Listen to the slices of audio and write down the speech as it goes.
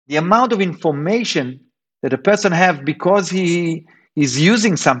the amount of information that a person have because he is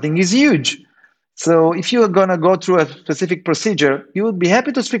using something is huge. So if you are going to go through a specific procedure, you would be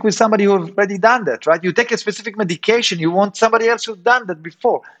happy to speak with somebody who has already done that, right? You take a specific medication, you want somebody else who's done that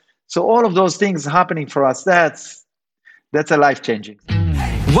before. So all of those things happening for us, that's a life-changing.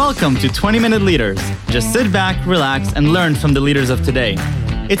 Welcome to 20-Minute Leaders. Just sit back, relax, and learn from the leaders of today.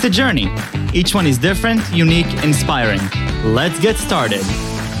 It's a journey. Each one is different, unique, inspiring. Let's get started.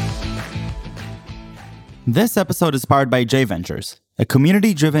 This episode is powered by J Ventures, a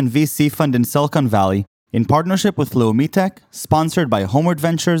community-driven VC fund in Silicon Valley in partnership with Leumi Tech, sponsored by Homeward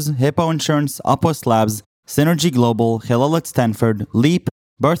Ventures, Hippo Insurance, Upwest Labs, Synergy Global, Hillel at Stanford, Leap,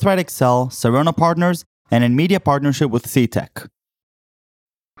 Birthright Excel, Serona Partners, and in media partnership with C-Tech.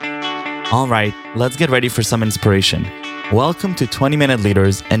 All right, let's get ready for some inspiration. Welcome to 20-Minute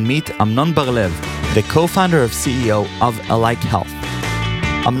Leaders and meet Amnon Bar-Lev, the co-founder of CEO of Alike Health.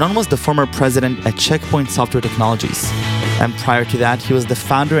 Amnon was the former president at Check Point Software Technologies, and prior to that, he was the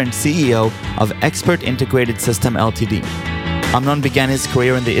founder and CEO of Expert Integrated System Ltd. Amnon began his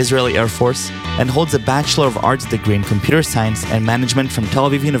career in the Israeli Air Force and holds a Bachelor of Arts degree in Computer Science and Management from Tel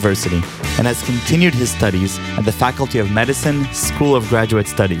Aviv University and has continued his studies at the Faculty of Medicine, School of Graduate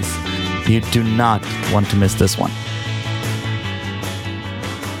Studies. You do not want to miss this one.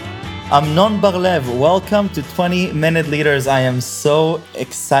 Amnon Bar-Lev, welcome to 20-Minute Leaders. I am so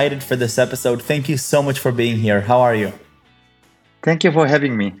excited for this episode. Thank you so much for being here. How are you? Thank you for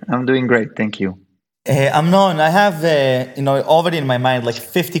having me. I'm doing great. Thank you. Amnon, I have already in my mind like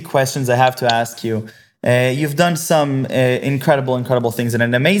 50 questions I have to ask you. You've done some incredible things and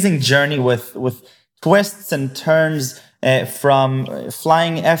an amazing journey with twists and turns. From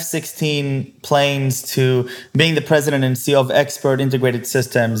flying F-16 planes to being the president and CEO of Expert Integrated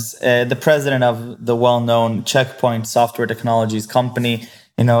Systems, the president of the well-known Check Point Software Technologies company,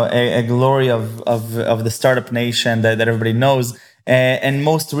 a glory of the startup nation that everybody knows. And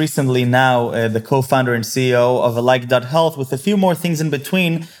most recently now, the co-founder and CEO of Alike Health, with a few more things in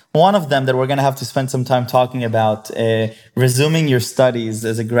between. One of them that we're going to have to spend some time talking about, resuming your studies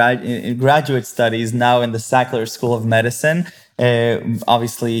as a graduate studies now in the Sackler School of Medicine,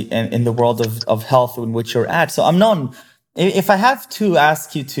 obviously in the world of health in which you're at. So Amnon, if I have to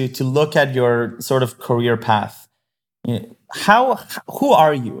ask you to look at your sort of career path, who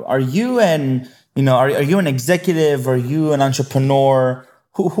are you? Are you are you an executive? Are you an entrepreneur?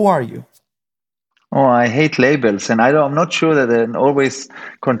 Who are you? Oh, I hate labels, and I'm not sure that they always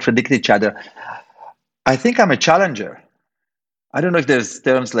contradict each other. I think I'm a challenger. I don't know if there's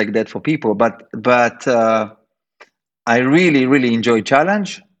terms like that for people, but I really enjoy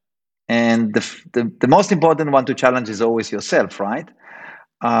challenge, and the most important one to challenge is always yourself, right?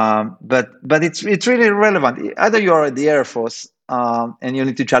 But it's really relevant. Either you're at the Air Force and you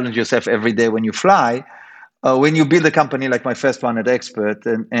need to challenge yourself every day when you fly. When you build a company like my first one at Expert,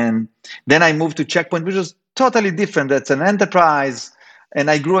 and then I moved to Check Point, which was totally different. That's an enterprise,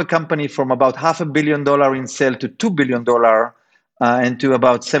 and I grew a company from about $500 million in sale to $2 billion and to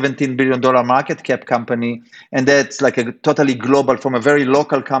about $17 billion market cap company. And that's like a totally global, from a very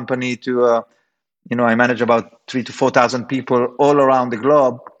local company to, I manage about 3,000 to 4,000 people all around the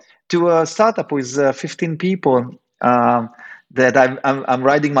globe, to a startup with 15 people. That I'm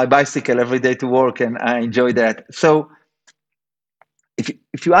riding my bicycle every day to work, and I enjoy that. So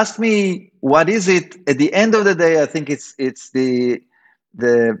if you ask me what is it, at the end of the day, I think it's the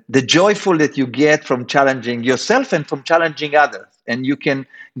joyful that you get from challenging yourself and from challenging others. And you can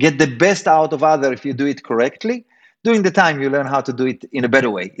get the best out of others if you do it correctly. During the time, you learn how to do it in a better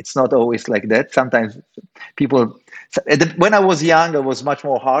way. It's not always like that. Sometimes when I was young, I was much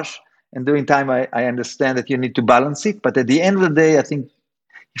more harsh. And during time, I understand that you need to balance it. But at the end of the day, I think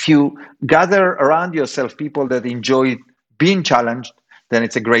if you gather around yourself people that enjoy being challenged, then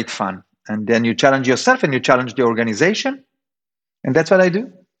it's a great fun. And then you challenge yourself and you challenge the organization. And that's what I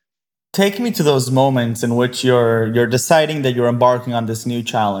do. Take me to those moments in which you're deciding that you're embarking on this new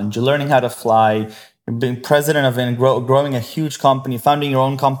challenge. You're learning how to fly. You're being president of and growing a huge company, founding your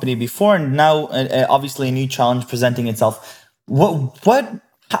own company before, and now obviously a new challenge presenting itself.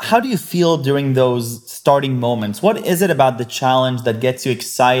 How do you feel during those starting moments? What is it about the challenge that gets you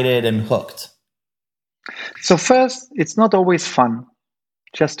excited and hooked? So first, it's not always fun,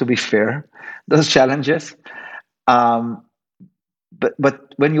 just to be fair, those challenges. But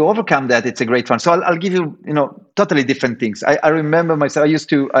when you overcome that, it's a great fun. So I'll give you, totally different things. I remember myself,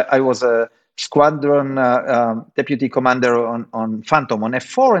 I was a squadron deputy commander on Phantom, on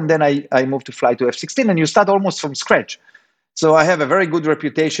F4, and then I moved to fly to F-16, and you start almost from scratch. So I have a very good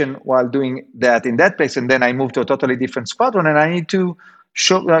reputation while doing that in that place. And then I moved to a totally different squadron, and I need to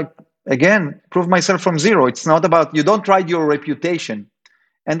show, again, prove myself from zero. It's not about, you don't ride your reputation.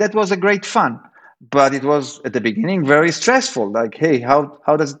 And that was a great fun. But it was at the beginning very stressful. Like, hey, how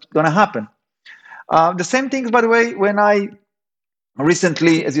does it going to happen? The same things, by the way, when I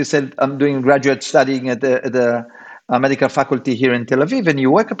recently, as you said, I'm doing graduate studying at the medical faculty here in Tel Aviv, and you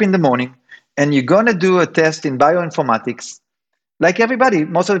wake up in the morning and you're going to do a test in bioinformatics. Like everybody,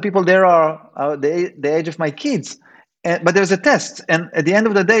 most of the people there are the age of my kids. But there's a test, and at the end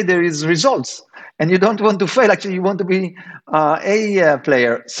of the day, there is results. And you don't want to fail. Actually, you want to be a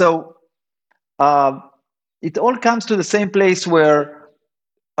player. So it all comes to the same place where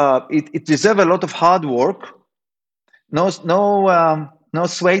it deserves a lot of hard work. No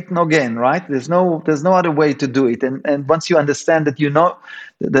sweat, no gain, right? There's no other way to do it. And once you understand that,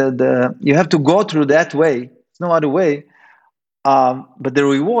 you have to go through that way. There's no other way. But the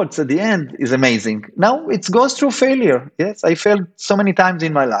rewards at the end is amazing. Now it goes through failure. Yes, I failed so many times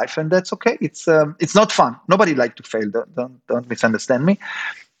in my life, and that's okay. It's not fun. Nobody likes to fail. Don't misunderstand me.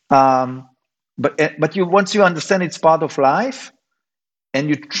 But once you understand it's part of life, and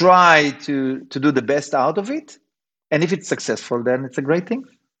you try to do the best out of it, and if it's successful, then it's a great thing.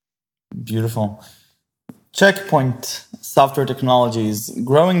 Beautiful. Check Point Software Technologies,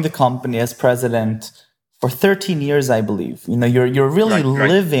 growing the company as president for 13 years, I believe. You're really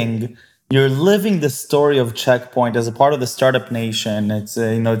living. You're living the story of Check Point as a part of the startup nation. It's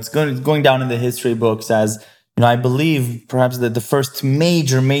it's going down in the history books as I believe perhaps the first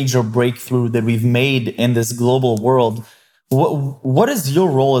major breakthrough that we've made in this global world. What is your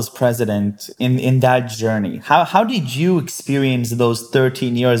role as president in that journey? How did you experience those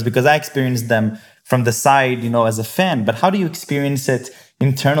 13 years? Because I experienced them from the side, as a fan. But how do you experience it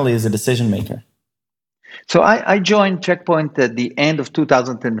internally as a decision maker? So I joined Check Point at the end of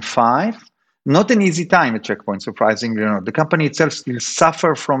 2005. Not an easy time at Check Point, surprisingly. The company itself still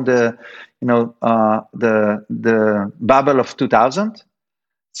suffer from the bubble of 2000.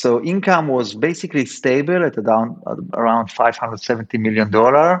 So income was basically stable at around $570 million.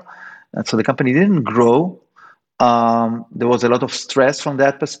 And so the company didn't grow. There was a lot of stress from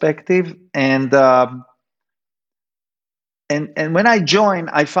that perspective. And when I joined,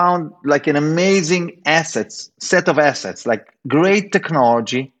 I found like an amazing set of assets, like great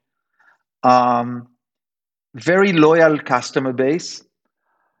technology, very loyal customer base.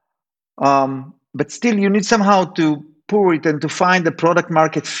 But still, you need somehow to pour it and to find the product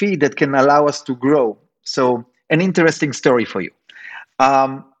market fit that can allow us to grow. So an interesting story for you.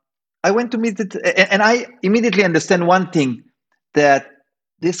 I went to meet it, and I immediately understand one thing, that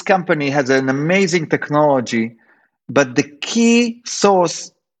this company has an amazing technology, but the key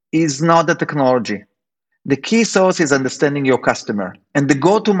source is not the technology. The key source is understanding your customer, and the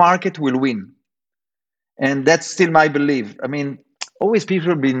go-to-market will win. And that's still my belief. I mean, always people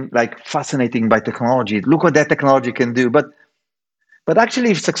have been like fascinating by technology. Look what that technology can do. But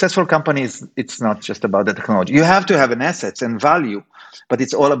actually, successful companies, it's not just about the technology. You have to have an assets and value, but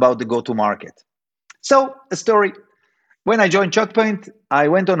it's all about the go-to-market. So a story. When I joined Check Point, I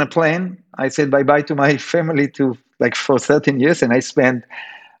went on a plane. I said bye-bye to my family for 13 years, and I spent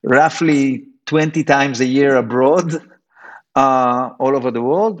roughly 20 times a year abroad, all over the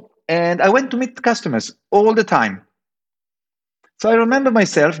world. And I went to meet customers all the time. So I remember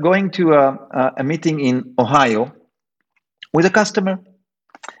myself going to a meeting in Ohio with a customer.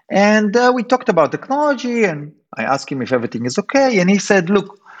 And we talked about technology, and I asked him if everything is okay. And he said,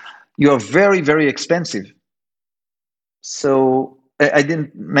 look, you are very, very expensive. So I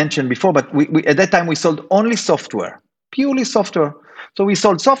didn't mention before, but we at that time, we sold only software, purely software. So we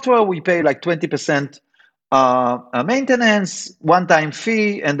sold software, we pay like 20% maintenance, one-time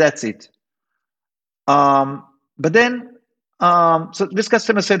fee, and that's it. But then, so this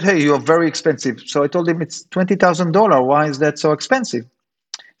customer said, hey, you're very expensive. So I told him it's $20,000. Why is that so expensive?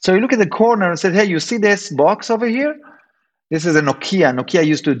 So he looked at the corner and said, hey, you see this box over here? This is a Nokia. Nokia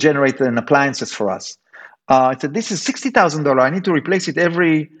used to generate an appliances for us. I said, this is $60,000. I need to replace it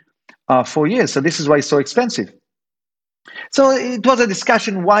every 4 years. So this is why it's so expensive. So it was a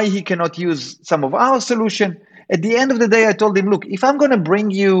discussion why he cannot use some of our solution. At the end of the day, I told him, look, if I'm going to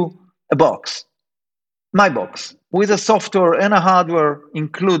bring you a box, my box, with a software and a hardware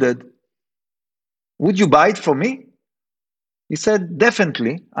included, would you buy it from me? He said,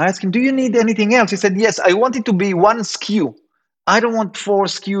 definitely. I asked him, do you need anything else? He said, yes, I want it to be one SKU. I don't want 4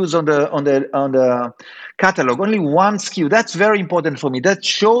 SKUs on the catalog, only one SKU. That's very important for me. That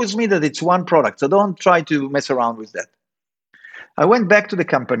shows me that it's one product. So don't try to mess around with that. I went back to the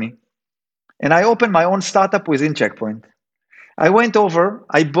company and I opened my own startup within Check Point. I went over,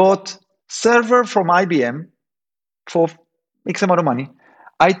 I bought server from IBM for X amount of money.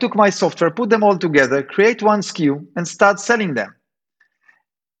 I took my software, put them all together, create one SKU, and start selling them.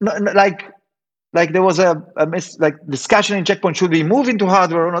 Like there was like discussion in Checkpoint, should we move into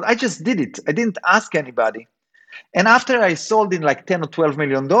hardware or not? I just did it. I didn't ask anybody. And after I sold in like 10 or 12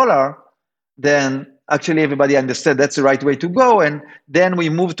 million dollar, then actually everybody understood that's the right way to go. And then we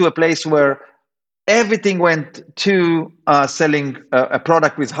moved to a place where everything went to selling a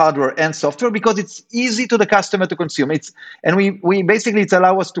product with hardware and software because it's easy to the customer to consume. We basically, it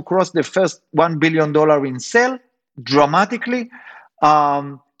allows us to cross the first $1 billion in sale dramatically.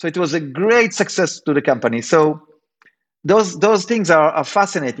 So it was a great success to the company. So those things are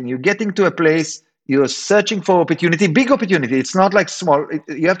fascinating. You're getting to a place, you're searching for opportunity, big opportunity. It's not like small.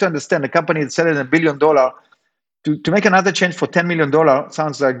 You have to understand a company that's selling $1 billion. To make another change for $10 million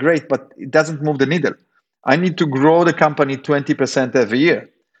sounds like great, but it doesn't move the needle. I need to grow the company 20% every year.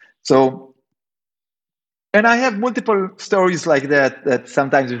 So, and I have multiple stories like that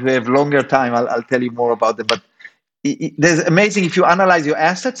sometimes if we have longer time, I'll tell you more about them. But there's amazing, if you analyze your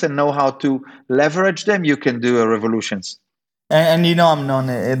assets and know how to leverage them, you can do revolutions. And you know, I'm known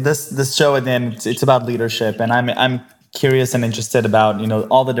this show at the end. It's about leadership, and I'm curious and interested about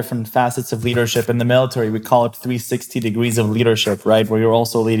all the different facets of leadership in the military. We call it 360 degrees of leadership, right? Where you're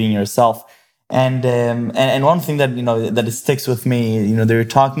also leading yourself. And one thing that that it sticks with me, they're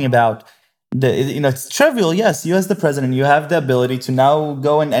talking about it's trivial. Yes, you as the president, you have the ability to now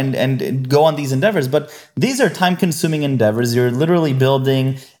go and go on these endeavors, but these are time-consuming endeavors. You're literally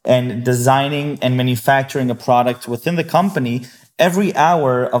building and designing and manufacturing a product within the company. Every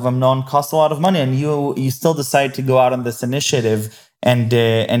hour of Amnon costs a lot of money, and you still decide to go out on this initiative and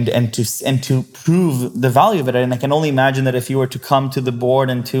to prove the value of it. And I can only imagine that if you were to come to the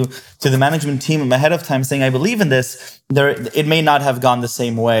board and to the management team ahead of time saying, I believe in this, it may not have gone the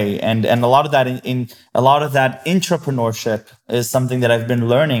same way. And a lot of that a lot of that entrepreneurship is something that I've been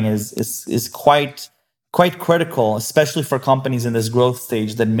learning is quite critical, especially for companies in this growth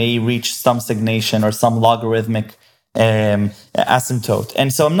stage that may reach some stagnation or some logarithmic asymptote.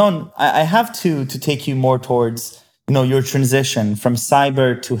 And so I have to take you more towards your transition from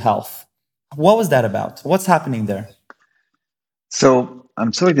cyber to health. What was that about? What's happening there? So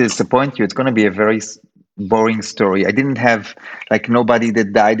I'm sorry to disappoint you. It's going to be a very boring story. I didn't have nobody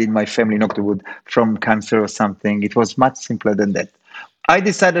that died in my family, knock on wood, from cancer or something. It was much simpler than that. I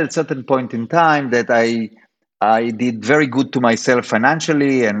decided at a certain point in time that I did very good to myself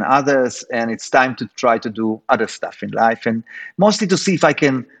financially and others, and it's time to try to do other stuff in life, and mostly to see if I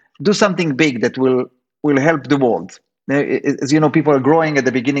can do something big that will help the world. As you know, people are growing at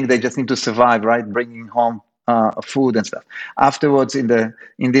the beginning; they just need to survive, right? Bringing home food and stuff. Afterwards, in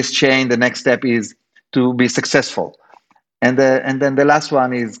this chain, the next step is to be successful, and then the last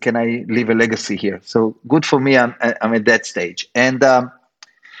one is, can I leave a legacy here? So good for me. I'm at that stage, and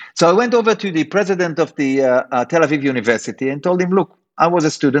so I went over to the president of the Tel Aviv University and told him, look, I was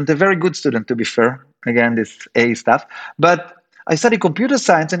a student, a very good student, to be fair. Again, this A stuff. But I studied computer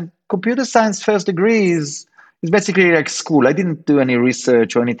science, and computer science first degree is basically like school. I didn't do any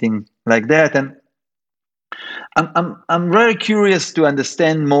research or anything like that. And I'm very curious to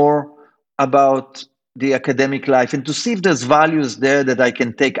understand more about the academic life and to see if there's values there that I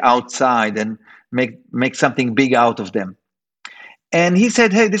can take outside and make something big out of them. And he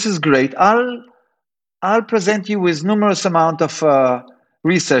said, hey, this is great. I'll present you with numerous amount of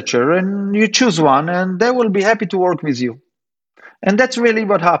researcher, and you choose one, and they will be happy to work with you. And that's really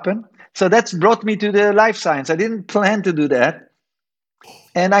what happened. So that's brought me to the life science. I didn't plan to do that.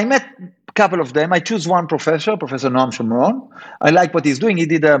 And I met a couple of them. I choose one professor, Professor Noam Shomron. I like what he's doing. He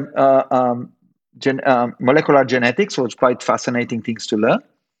did molecular genetics, so it's quite fascinating things to learn.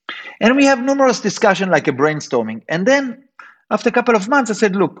 And we have numerous discussion, like a brainstorming. And then after a couple of months, I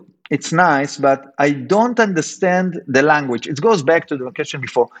said, look, it's nice, but I don't understand the language. It goes back to the question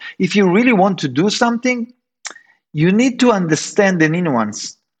before. If you really want to do something, you need to understand the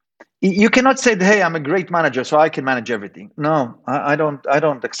nuance. You cannot say, hey, I'm a great manager, so I can manage everything. No, I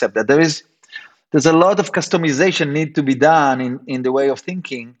don't accept that. There's a lot of customization need to be done in the way of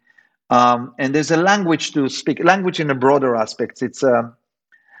thinking. And there's a language to speak, language in a broader aspect. It's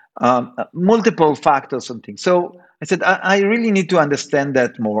multiple factors and things. So I said, I really need to understand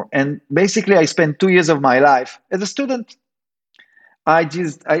that more. And basically, I spent 2 years of my life as a student. I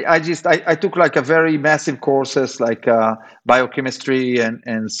took like a very massive courses like biochemistry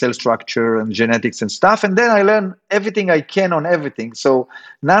and cell structure and genetics and stuff. And then I learned everything I can on everything. So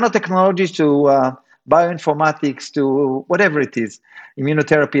nanotechnology to bioinformatics to whatever it is,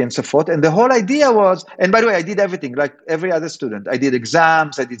 immunotherapy and so forth. And the whole idea was, and by the way, I did everything like every other student. I did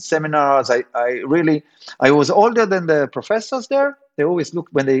exams, I did seminars. I was older than the professors there. They always look,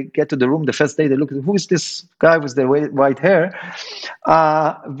 when they get to the room the first day, they look, who is this guy with the white hair?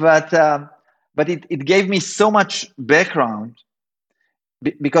 But it gave me so much background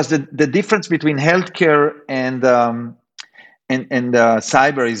because the difference between healthcare and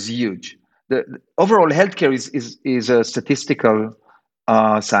cyber is huge. The overall healthcare is a statistical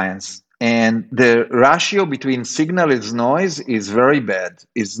science, and the ratio between signal and noise is very bad.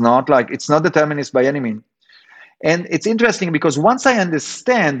 It's not determinist by any means. And it's interesting because once I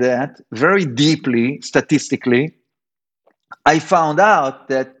understand that very deeply statistically, I found out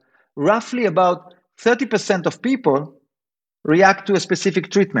that roughly about 30% of people react to a specific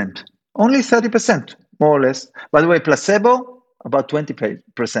treatment. Only 30%, more or less. By the way, placebo, about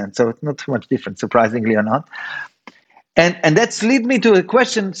 20%. So it's not too much different, surprisingly or not. And that's lead me to a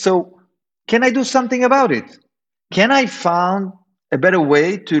question. So can I do something about it? Can I find a better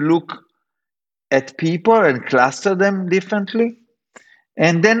way to look at people and cluster them differently?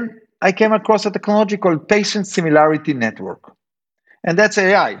 And then I came across a technology called patient similarity network. And that's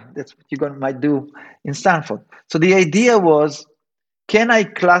AI. That's what you might do in Stanford. So the idea was, can I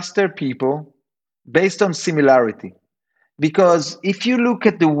cluster people based on similarity? Because if you look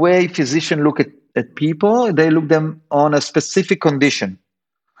at the way physicians look at people, they look them on a specific condition.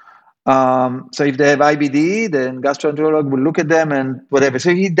 So if they have IBD, then gastroenterologist will look at them and whatever.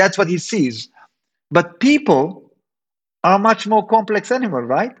 So that's what he sees. But people are much more complex animal,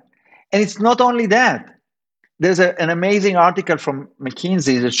 right? And it's not only that. There's an amazing article from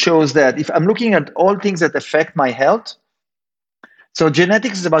McKinsey that shows that if I'm looking at all things that affect my health, so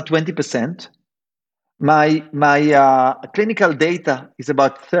genetics is about 20%, my clinical data is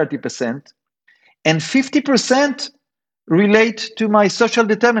about 30%, and 50% relate to my social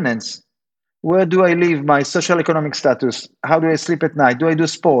determinants. Where do I live? My social economic status. How do I sleep at night? Do I do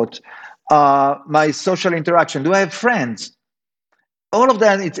sport? My social interaction. Do I have friends? All of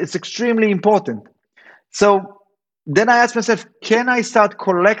that, it's extremely important. So then I asked myself, can I start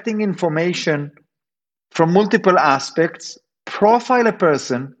collecting information from multiple aspects, profile a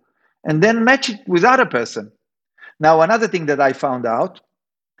person, and then match it with other person? Now, another thing that I found out,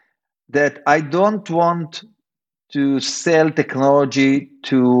 that I don't want to sell technology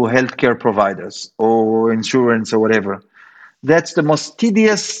to healthcare providers or insurance or whatever. That's the most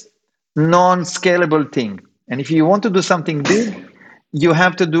tedious, non-scalable thing. And if you want to do something big, you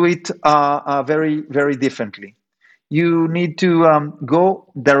have to do it very, very differently. You need to go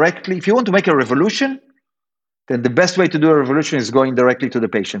directly. If you want to make a revolution, then the best way to do a revolution is going directly to the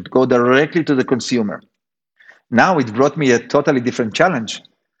patient, go directly to the consumer. Now it brought me a totally different challenge.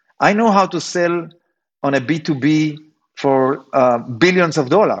 I know how to sell on a B2B for billions of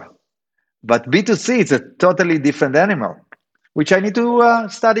dollars, but B2C is a totally different animal, which I need to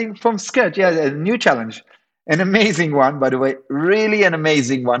study from scratch. Yeah, a new challenge, an amazing one, by the way, really an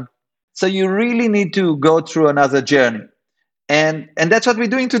amazing one. So you really need to go through another journey. And that's what we're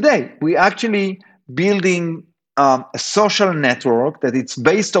doing today. We're actually building a social network that it's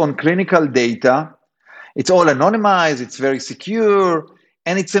based on clinical data. It's all anonymized, it's very secure,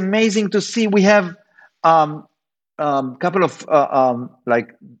 and it's amazing to see. We have couple of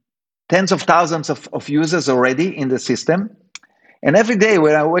like tens of thousands of users already in the system. And every day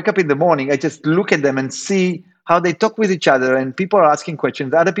when I wake up in the morning, I just look at them and see how they talk with each other, and people are asking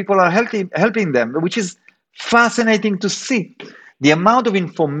questions. Other people are helping them, which is fascinating to see. The amount of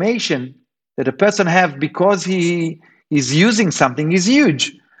information that a person have because he is using something is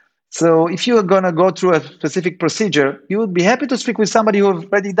huge. So if you are going to go through a specific procedure, you would be happy to speak with somebody who has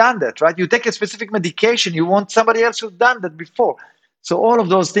already done that, right? You take a specific medication, you want somebody else who's done that before. So all of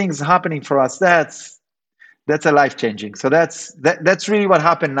those things happening for us, that's a life-changing. So that's really what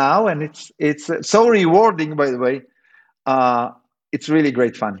happened now, and it's so rewarding, by the way. It's really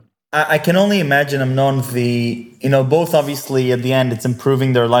great fun. I can only imagine, Amnon, both obviously at the end it's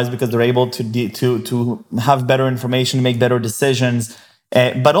improving their lives because they're able to have better information, make better decisions.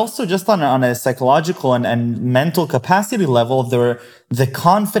 But also just on a psychological and mental capacity level, the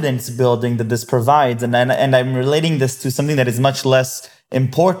confidence building that this provides, and I'm relating this to something that is much less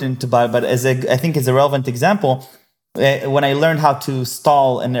important, but I think is a relevant example. When I learned how to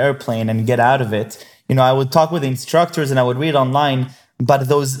stall an airplane and get out of it, I would talk with the instructors and I would read online. But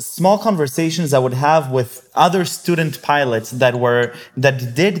those small conversations I would have with other student pilots that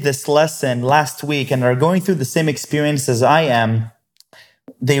did this lesson last week and are going through the same experience as I am,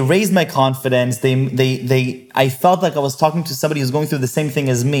 they raised my confidence. I felt like I was talking to somebody who's going through the same thing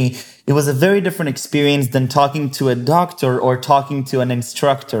as me. It was a very different experience than talking to a doctor or talking to an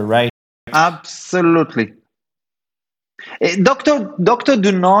instructor, right? Absolutely. Doctor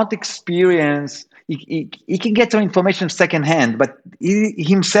do not experience. He can get some information secondhand, but he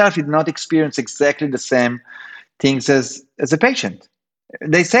himself did not experience exactly the same things as a patient.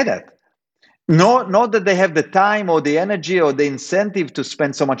 They say that. No, not that they have the time or the energy or the incentive to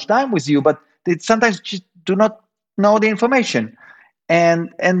spend so much time with you, but they sometimes just do not know the information.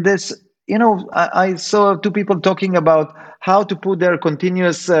 And this, I saw two people talking about how to put their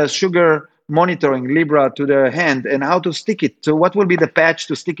continuous sugar monitoring Libra to their hand and how to stick it. So what will be the patch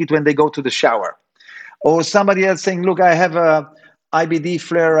to stick it when they go to the shower? Or somebody else saying, look, I have a IBD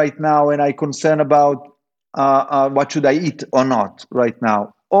flare right now and I concern about what should I eat or not right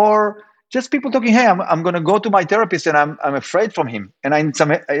now. Or just people talking, hey, I'm going to go to my therapist and I'm afraid from him and I need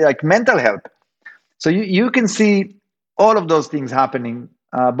some like mental help. So you can see all of those things happening,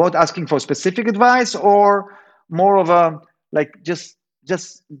 both asking for specific advice or more of a like just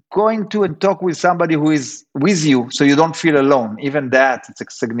going to and talk with somebody who is with you so you don't feel alone. Even that, it's a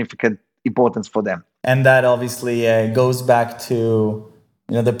significant importance for them. And that obviously goes back to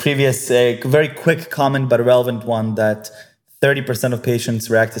the previous very quick comment but relevant one, that 30% of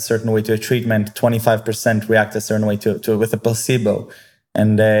patients react a certain way to a treatment, 25% react a certain way to with a placebo.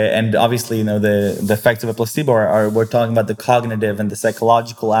 And obviously, the effects of a placebo are we're talking about the cognitive and the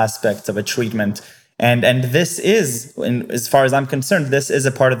psychological aspects of a treatment. And this is, as far as I'm concerned, this is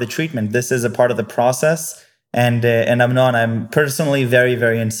a part of the treatment. This is a part of the process. And I'm personally very,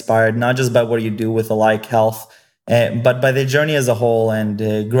 very inspired, not just by what you do with Alike Health, but by the journey as a whole.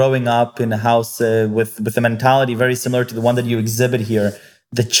 And growing up in a house with a mentality very similar to the one that you exhibit here,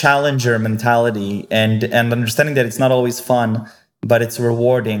 the challenger mentality, and understanding that it's not always fun, but it's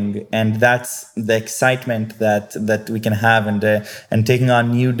rewarding, and that's the excitement that we can have, and taking on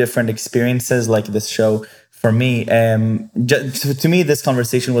new different experiences like this show. For me, to me, this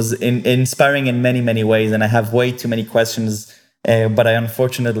conversation was inspiring in many, many ways, and I have way too many questions, but I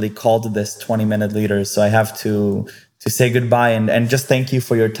unfortunately called this 20-minute leader, so I have to say goodbye and just thank you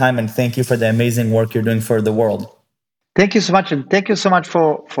for your time, and thank you for the amazing work you're doing for the world. Thank you so much, and thank you so much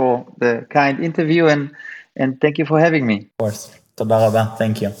for the kind interview, and thank you for having me. Of course. Toda rabba.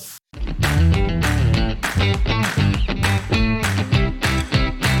 Thank you.